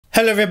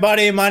Hello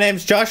everybody, my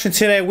name's Josh and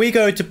today we're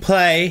going to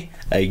play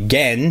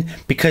again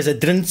because I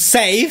didn't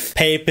save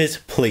Papers,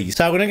 Please.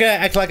 So I'm gonna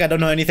act like I don't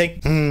know anything.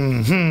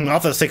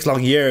 After 6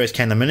 long years,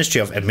 can the Ministry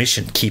of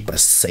Admission keep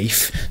us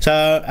safe?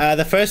 So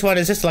the first one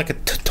is just like a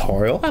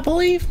tutorial, I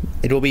believe.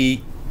 It will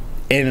be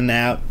in and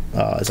out.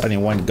 There's only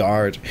one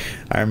guard.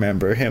 I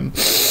remember him.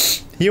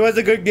 He was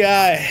a good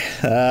guy.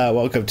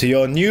 Welcome to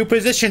your new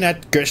position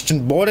at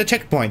Christian border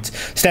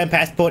checkpoints. Stamp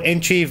passport,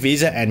 entry,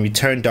 visa, and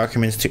return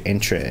documents to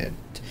entrant.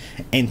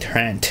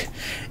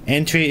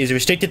 Entry is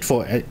restricted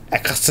for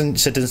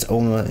accustomed citizens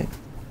only.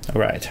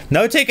 Alright.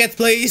 No tickets,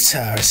 please.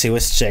 See,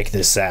 let's check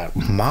this out.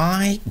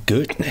 My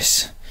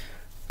goodness.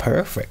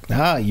 Perfect.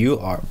 Now you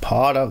are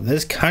part of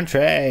this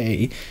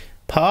country.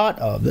 Part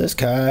of this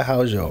country.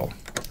 How's your?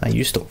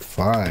 You still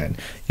fine.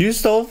 You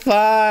still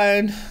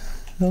fine.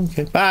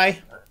 Okay. Bye.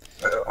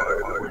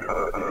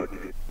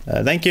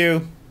 Thank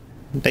you.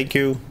 Thank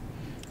you.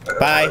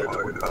 Bye.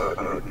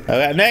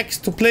 Okay,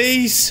 next,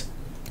 please.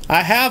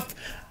 I have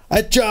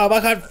a job. I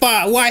got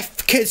a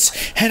wife, kids,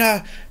 and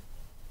a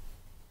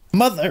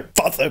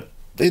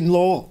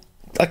father-in-law.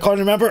 I can't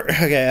remember.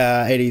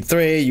 Okay,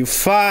 83. You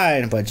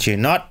fine, but you're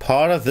not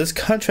part of this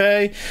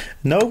country.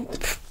 Nope.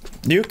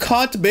 You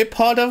can't be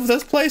part of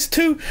this place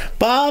too.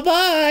 Bye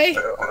bye.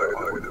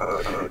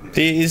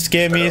 Please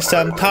give me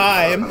some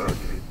time.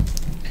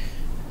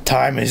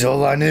 Time is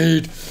all I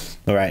need.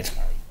 All right.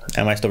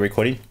 Am I still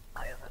recording?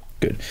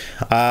 Good.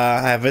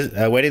 I have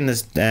waited in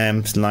this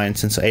line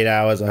since 8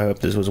 hours. I hope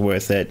this was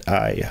worth it.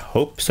 I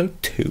hope so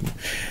too.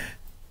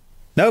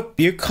 Nope,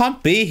 you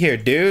can't be here,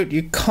 dude.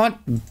 You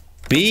can't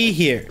be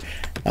here.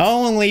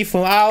 Only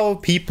for our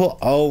people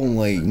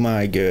only.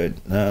 My good.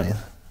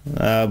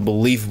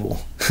 Unbelievable.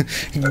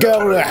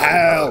 Go to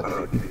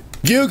hell.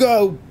 You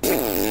go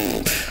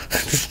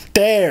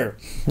there.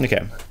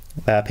 Okay.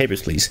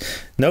 Papers, please.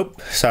 Nope.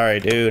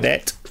 Sorry, dude.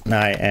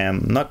 I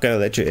am not gonna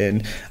let you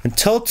in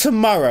until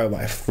tomorrow,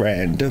 my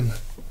friend.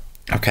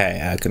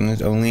 Okay, I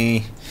can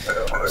only...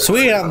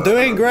 Sweet, I'm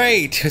doing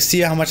great.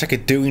 See how much I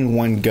could do in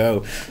one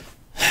go.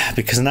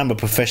 Because I'm a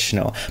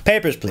professional.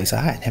 Papers, please.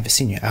 I had never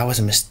seen you.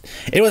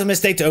 It was a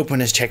mistake to open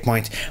this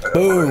checkpoint.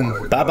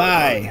 Boom.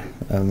 Bye-bye.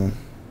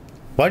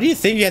 Why do you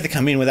think you had to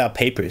come in without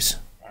papers?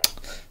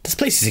 This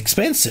place is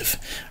expensive.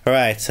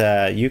 Alright,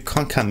 you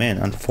can't come in,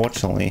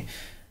 unfortunately.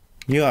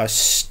 You are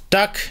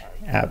stuck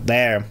out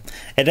there.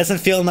 It doesn't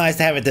feel nice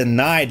to have a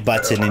denied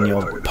button in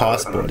your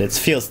passport. It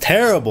feels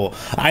terrible.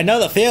 I know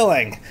the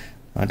feeling.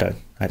 I don't.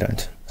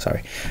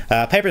 Sorry.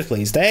 Papers,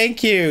 please.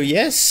 Thank you.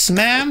 Yes,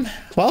 ma'am.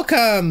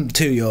 Welcome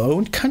to your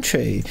own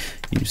country.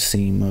 You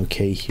seem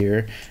okay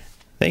here.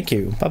 Thank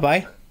you.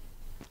 Bye-bye.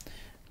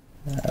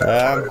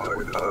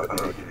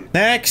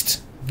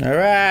 Next.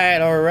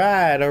 Alright.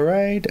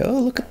 Oh,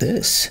 look at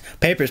this.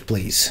 Papers,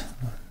 please.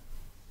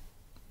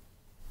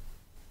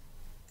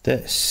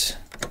 This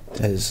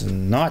is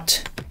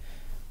not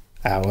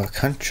our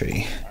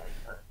country.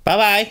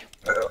 Bye-bye.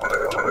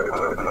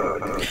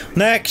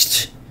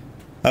 Next.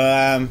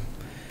 Hello,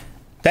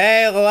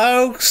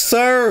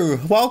 sir.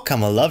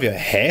 Welcome. I love your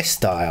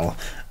hairstyle.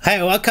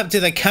 Hey, welcome to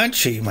the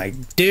country, my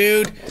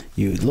dude.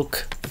 You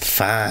look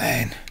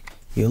fine.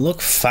 You look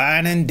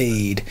fine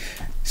indeed.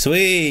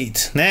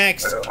 Sweet.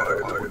 Next.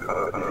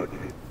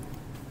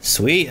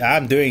 Sweet.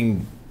 I'm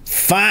doing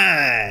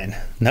fine.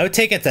 No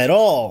tickets at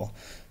all.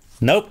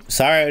 Nope,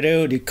 sorry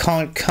dude, you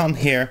can't come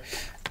here.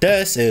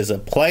 This is a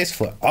place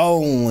for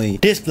only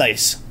this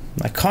place.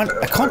 I can't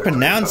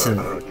pronounce it.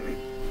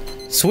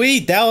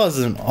 Sweet, that was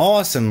an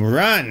awesome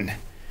run.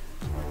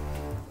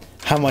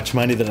 How much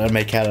money did I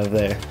make out of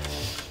there?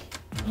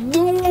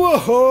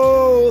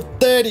 Whoa,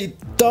 $30.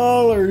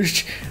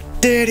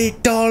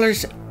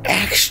 $30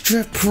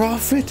 extra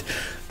profit.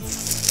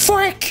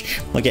 Frick.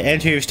 Okay,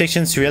 entry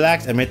restrictions,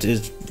 relax, admit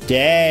is.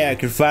 Yeah, I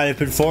can finally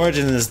put forage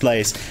in this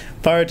place.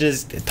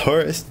 Forages,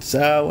 tourists,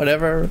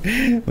 whatever.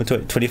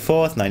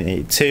 24th,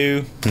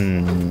 1982.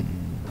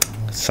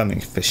 Something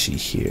fishy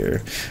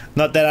here.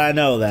 Not that I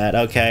know that.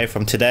 Okay,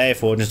 from today,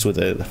 foreigners with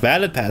a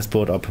valid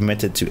passport are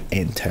permitted to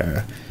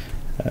enter.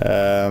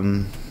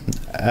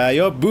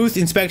 Your booth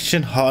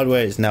inspection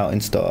hardware is now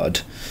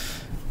installed.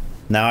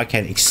 Now I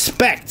can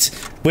expect,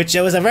 which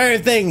was a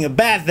bad thing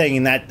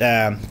in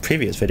that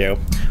previous video,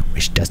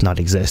 which does not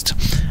exist.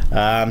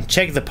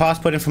 Check the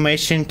passport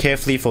information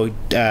carefully for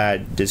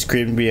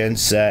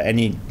discrepancies.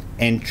 Any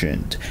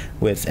entrant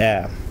with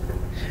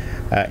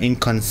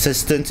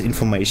inconsistent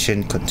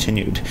information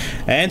continued.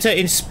 Enter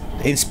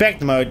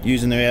inspect mode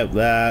using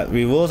the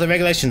rules and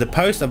regulations. The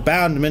post of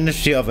bound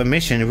Ministry of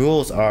Admission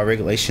rules or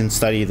regulations.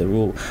 Study the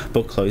rule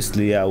book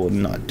closely. I will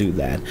not do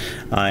that.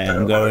 I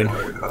am going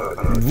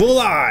rule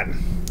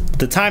on.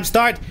 The time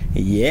start?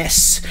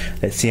 Yes.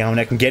 Let's see how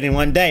many I can get in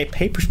one day.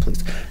 Papers,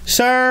 please,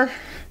 sir.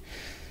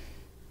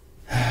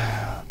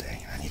 Oh,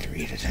 dang, I need to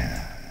read it.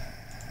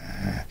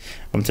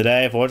 From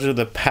today, I've ordered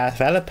the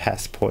valid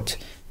passport.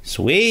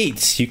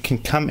 Sweet, you can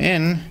come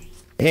in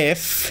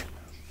if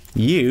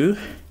you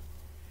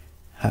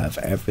have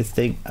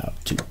everything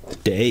up to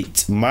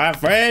date. My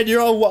friend,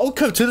 you're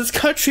welcome to this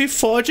country,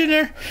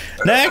 Fortuner.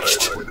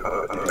 Next.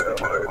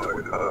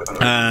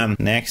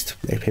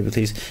 Next. Paper,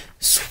 please.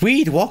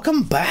 Sweet,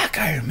 welcome back.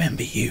 I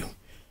remember you.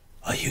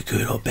 Are you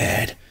good or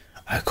bad?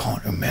 I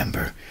can't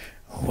remember.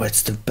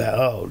 What's the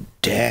oh,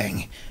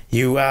 dang.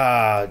 You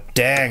are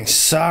dang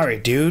sorry,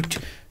 dude.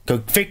 Go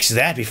fix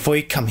that before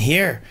you come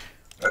here.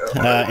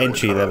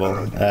 Entry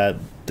level.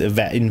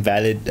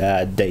 Invalid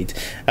date.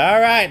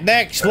 Alright,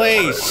 next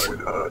please.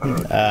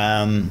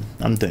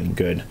 I'm doing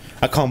good.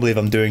 I can't believe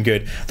I'm doing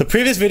good. The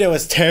previous video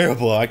was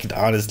terrible, I could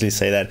honestly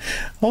say that.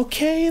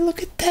 Okay,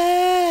 look at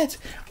that.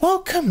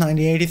 Welcome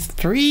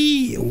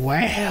 1983.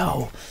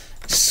 Wow.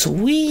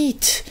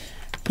 Sweet.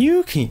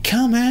 You can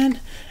come in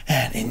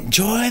and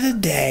enjoy the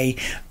day.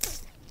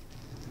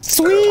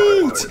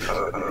 Sweet.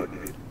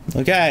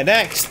 Okay,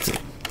 next.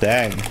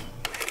 Dang.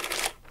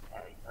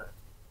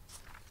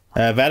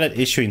 Valid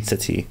issuing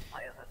city.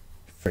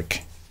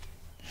 Frick.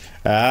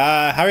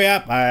 Hurry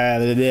up.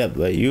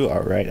 You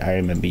are right. I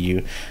remember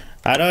you.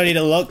 I don't need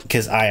to look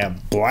because I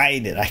am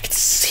blinded. I can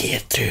see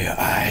it through your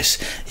eyes.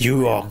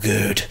 You are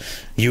good.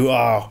 You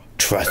are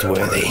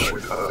trustworthy.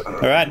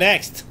 Alright,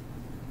 next.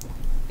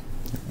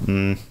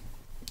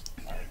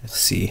 Let's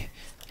see.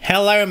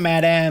 Hello,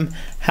 madam.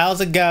 How's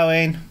it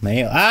going?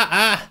 Mail.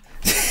 I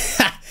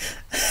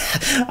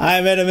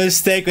made a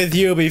mistake with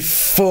you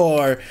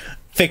before.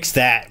 Fix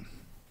that.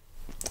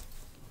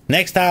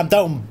 Next time,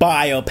 don't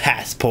buy your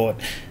passport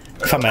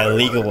from a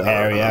legal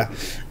area.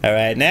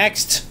 Alright,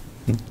 next.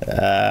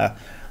 Let's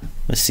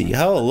see.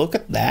 Oh, look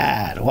at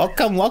that.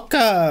 Welcome,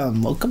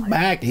 welcome. Welcome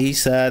back.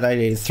 He's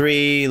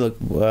 1983. Look,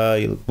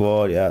 you look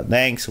bored. Yeah,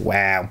 thanks.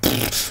 Wow.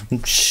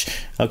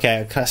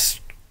 Okay,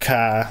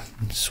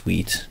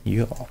 sweet.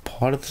 You are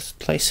part of this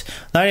place.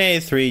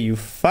 1983, you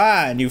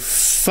fine. You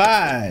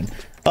fine.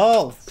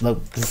 Oh,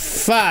 look,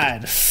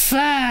 fine.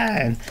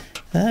 Fine.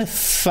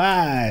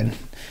 Fine.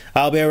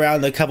 I'll be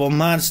around in a couple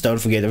months. Don't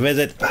forget to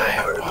visit.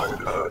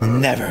 I will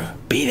never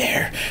be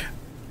there.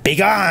 Be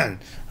gone.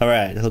 All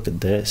right, look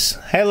at this.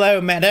 Hello,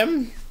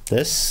 madam.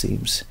 This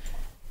seems.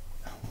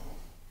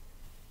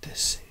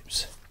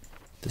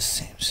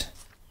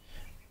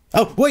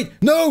 Oh, wait,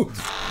 no.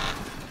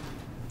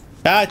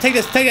 Take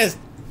this.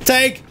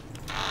 Take.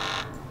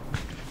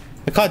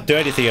 I can't do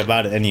anything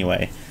about it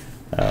anyway.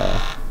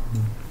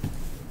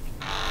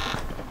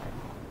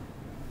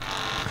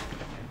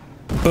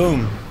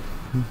 Boom.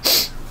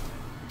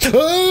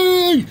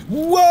 Hey!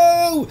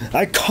 Whoa!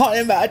 I can't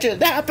imagine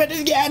it happened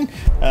again.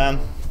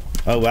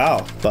 Oh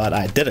wow, but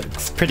I did a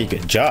pretty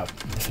good job,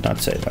 if not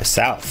say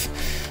myself.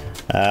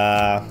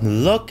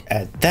 Look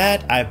at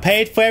that. I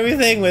paid for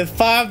everything with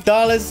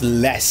 $5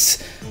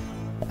 less.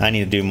 I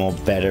need to do more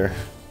better.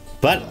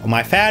 But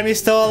my family's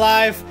still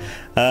alive.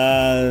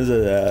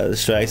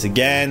 Strikes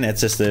again. It's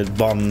just the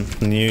bomb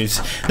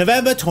news.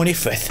 November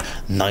 25th,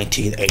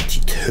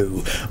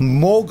 1982.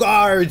 More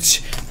guards.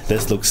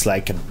 This looks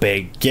like a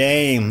big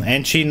game.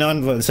 Entry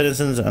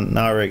non-citizens are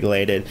now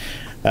regulated.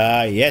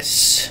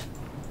 Yes.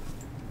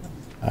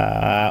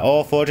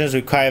 All fortunes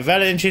require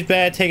valid entry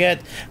bearer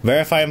ticket.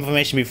 Verify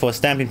information before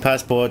stamping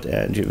passport.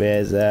 Entry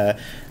bears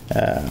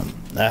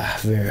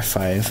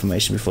verify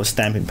information before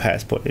stamping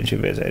passport. Entry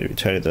bears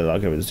return the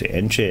logger to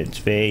entrance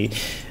fee.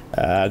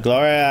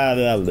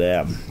 Gloria.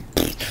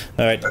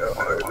 Alright.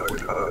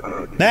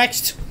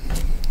 Next.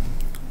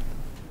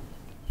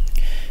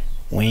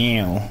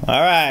 Wow.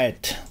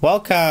 Alright.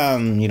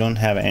 Welcome. You don't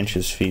have an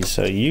entrance fee,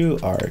 so you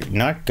are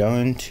not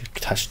going to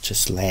touch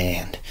this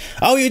land.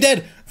 Oh, you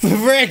did!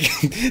 Frick!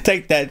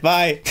 Take that.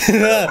 Bye.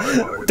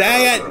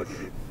 Dang it!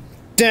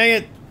 Dang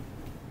it!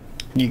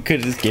 You could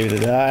have just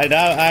given it. I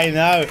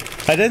know.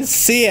 I didn't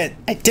see it.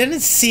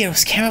 It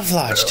was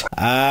camouflaged.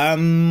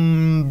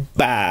 Bam.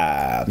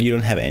 You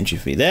don't have an entry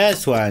fee.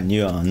 This one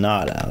you are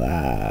not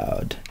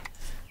allowed.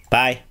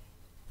 Bye.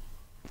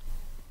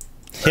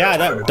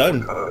 Yeah,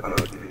 don't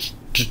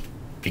just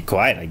be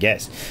quiet, I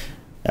guess.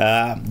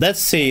 Let's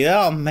see.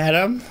 Oh,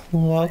 madam,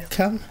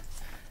 welcome.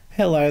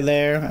 Hello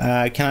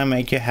there. Can I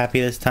make you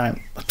happy this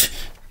time?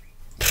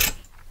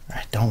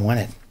 I don't want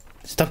it.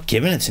 Stop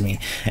giving it to me.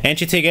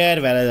 Entry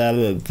ticket,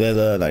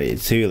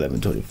 92,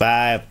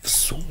 1125.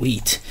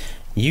 Sweet.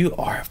 You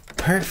are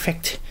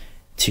perfect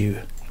to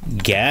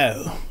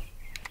go.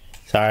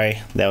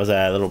 Sorry, there was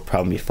a little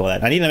problem before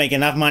that. I need to make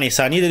enough money,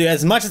 so I need to do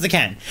as much as I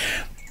can.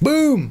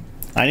 Boom!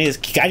 I need to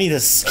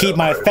keep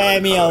my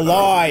family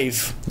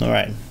alive. All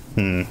right.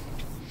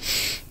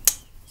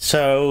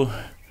 So,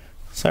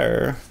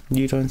 sir,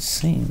 you don't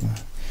seem.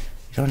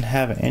 You don't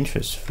have an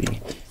interest fee.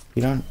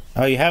 You don't.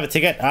 Oh, you have a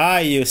ticket. Ah,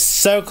 you're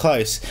so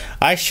close.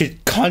 I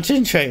should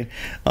concentrate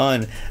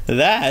on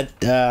that.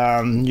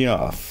 You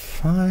are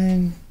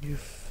fine. You're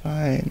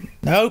fine.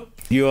 Nope.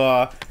 You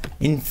are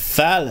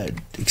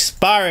invalid.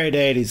 Expiry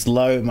date is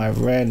low, my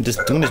friend.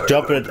 I'm just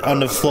drop it on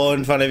the floor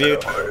in front of you.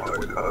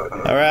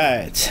 All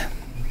right.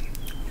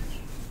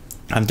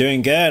 I'm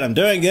doing good. I'm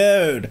doing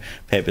good.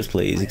 Papers,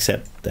 please.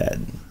 Accept that.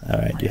 All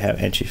right. You have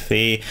entry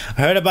fee.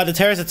 I heard about the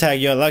terrorist attack.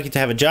 You're lucky to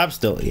have a job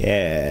still.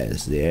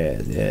 Yes.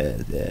 Yes.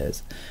 Yes.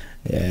 Yes.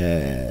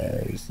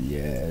 Yes.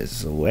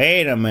 Yes.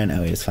 Wait a minute.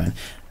 Oh, it's fine.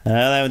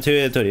 11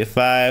 2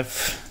 35.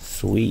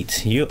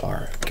 Sweet. You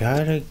are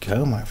good to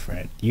go, my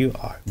friend. You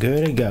are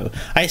good to go.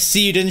 I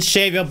see you didn't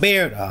shave your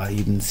beard. Oh,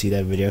 you didn't see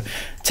that video.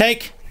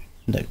 Take.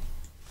 No.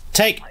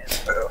 Take.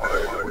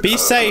 Be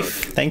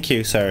safe. Thank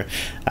you, sir.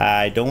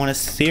 I don't want to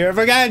see you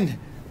ever again.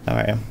 All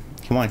right.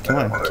 Come on, come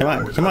on, come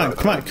on, come on,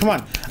 come on, come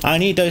on. I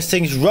need those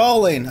things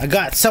rolling. I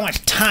got so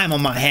much time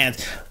on my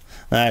hands.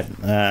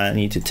 I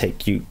need to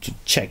take you to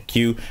check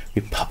you.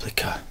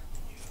 Republica.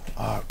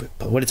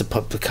 What is a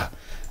Republica?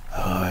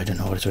 Oh, I don't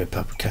know what is a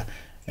Republica.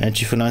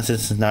 Entry for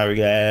nonsense is now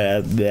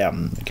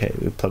okay,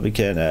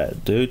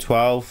 Republican. Do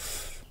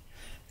 12.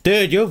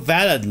 Dude, you're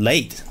valid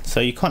late, so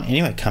you can't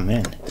anyway come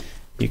in.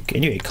 You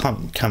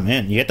can't come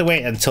in. You have to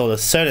wait until a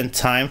certain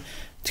time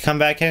to come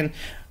back in,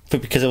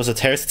 because it was a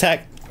terrorist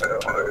attack.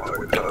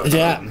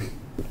 Yeah.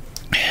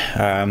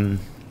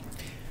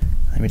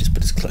 Let me just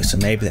put this closer.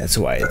 Maybe that's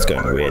why it's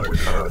going weird.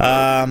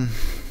 All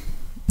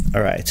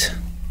right.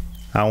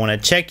 I want to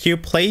check you,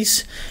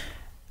 please.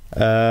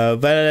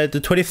 Valid to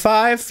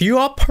 25. You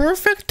are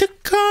perfect to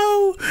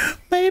go.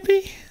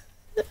 Maybe.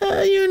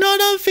 You're not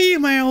a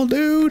female,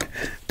 dude.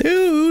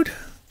 Dude.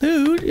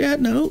 Yeah.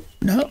 No.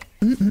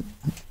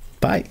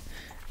 Bye.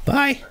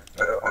 Bye.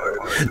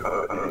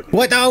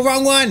 What? No,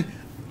 wrong one.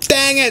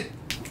 Dang it.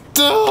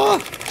 Oh.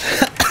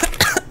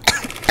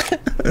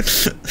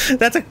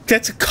 that's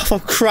a cough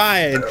of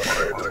crying.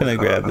 I'm gonna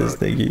grab this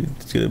thing. You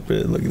just gonna put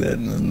it, look at that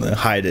and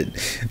hide it.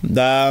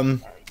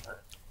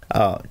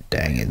 Oh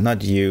dang it,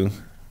 not you.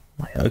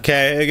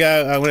 Okay, here we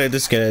go. I'm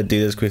just gonna do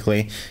this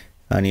quickly.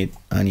 I need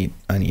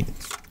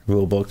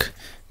rule book.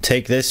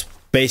 Take this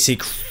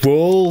basic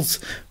rules.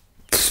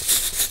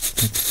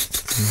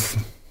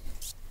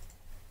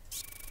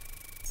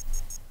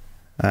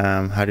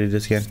 How do you do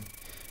this again?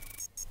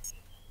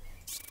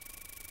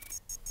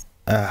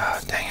 Oh,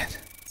 dang it.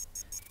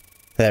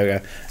 There we go.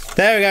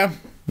 There we go.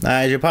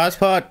 Your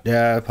passport.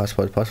 Yeah,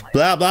 passport.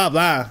 Blah, blah,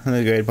 blah.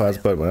 The great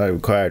passport, but not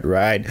required,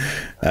 right?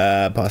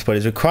 Passport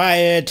is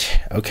required.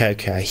 Okay,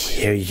 I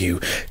hear you.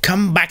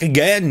 Come back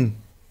again.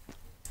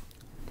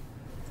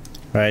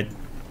 Right.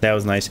 That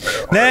was nice.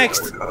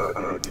 Next.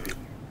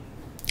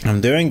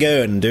 I'm doing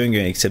good,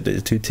 except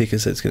there's 2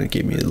 tickets that's gonna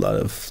give me a lot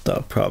of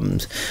stuff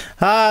problems.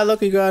 Ah, look,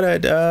 we got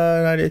it.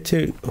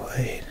 92.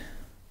 Wait.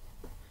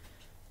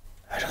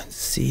 I don't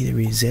see the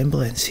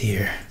resemblance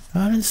here.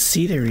 I don't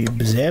see the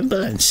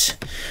resemblance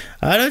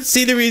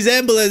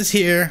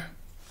here.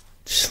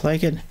 Just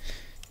like it.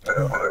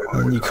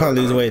 You can't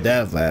lose weight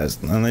that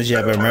fast unless you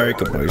have an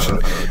American version.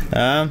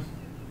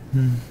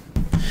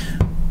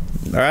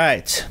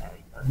 Alright.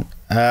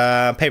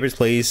 Papers,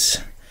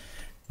 please.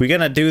 We're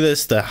gonna do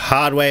this the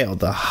hard way or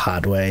the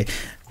hard way.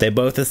 They're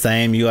both the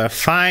same. You are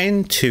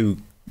fine to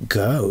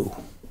go.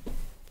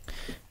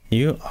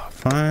 You are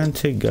fine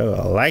to go.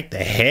 I like the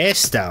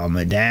hairstyle,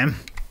 madame.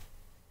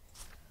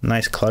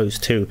 Nice clothes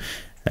too.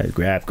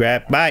 Grab.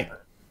 Bye.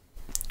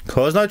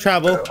 Cause no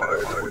trouble.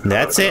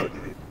 That's it.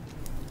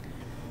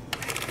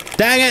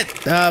 Dang it!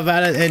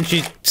 Valid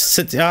entry.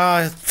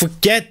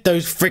 Forget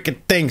those freaking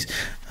things.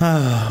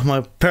 Oh,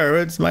 my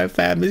parents, my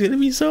family's gonna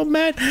be so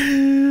mad.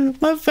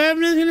 My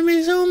family's gonna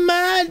be so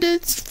mad.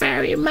 It's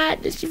very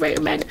mad. It's very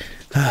mad.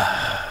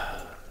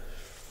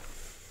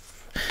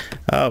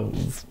 Oh,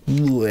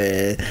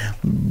 wait.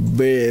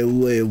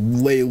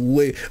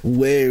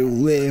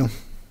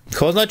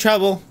 Cause no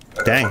trouble.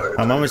 Dang,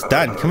 I'm almost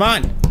done. Come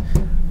on.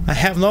 I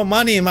have no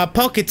money in my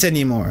pockets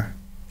anymore.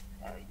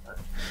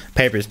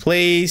 Papers,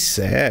 please.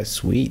 Yeah,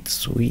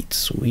 sweet.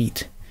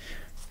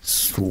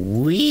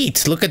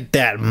 Look at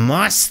that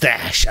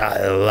mustache.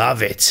 I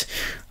love it.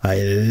 All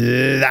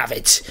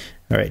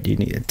right, you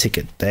need a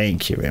ticket.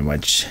 Thank you very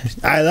much.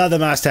 I love the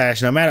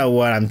mustache. No matter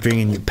what, I'm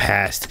bringing you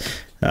past.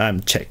 I'm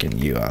checking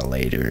you out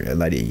later.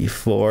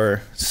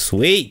 94.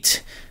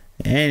 Sweet.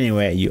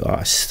 Anyway, you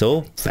are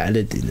still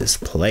valid in this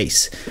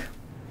place.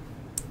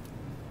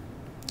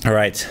 All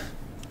right.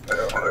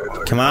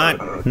 Come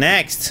on.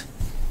 Next.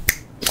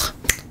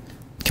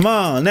 Come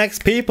on,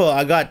 next people.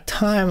 I got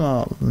time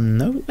of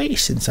no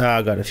patience. Oh,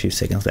 I got a few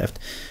seconds left.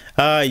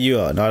 You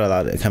are not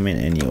allowed to come in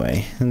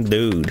anyway.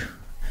 Dude.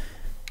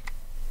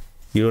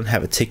 You don't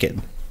have a ticket.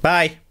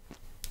 Bye.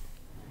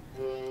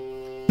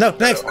 No,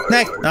 next.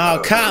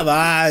 Oh, come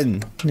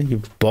on.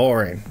 You're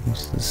boring.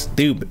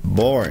 Stupid,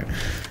 boring.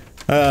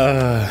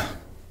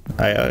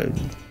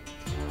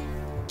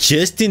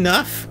 Just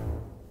enough?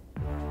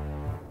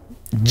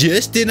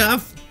 Just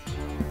enough?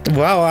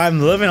 Wow,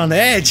 I'm living on the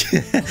edge.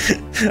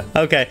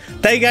 Okay,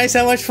 thank you guys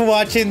so much for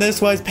watching.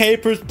 This was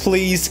Papers,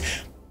 Please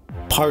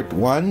Part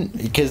 1,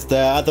 because the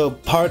other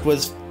part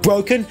was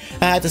broken.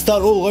 I had to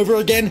start all over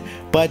again.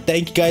 But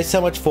thank you guys so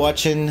much for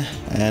watching,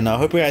 and I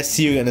hope you guys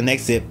see you in the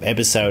next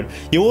episode.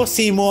 You will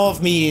see more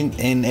of me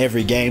in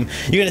every game.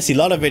 You're gonna see a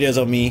lot of videos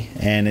of me,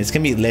 and it's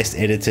gonna be less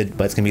edited,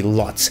 but it's gonna be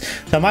lots.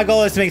 So my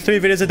goal is to make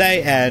 3 videos a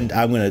day, and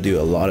I'm gonna do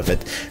a lot of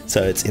it.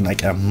 So it's in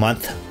like a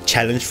month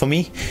challenge for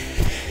me.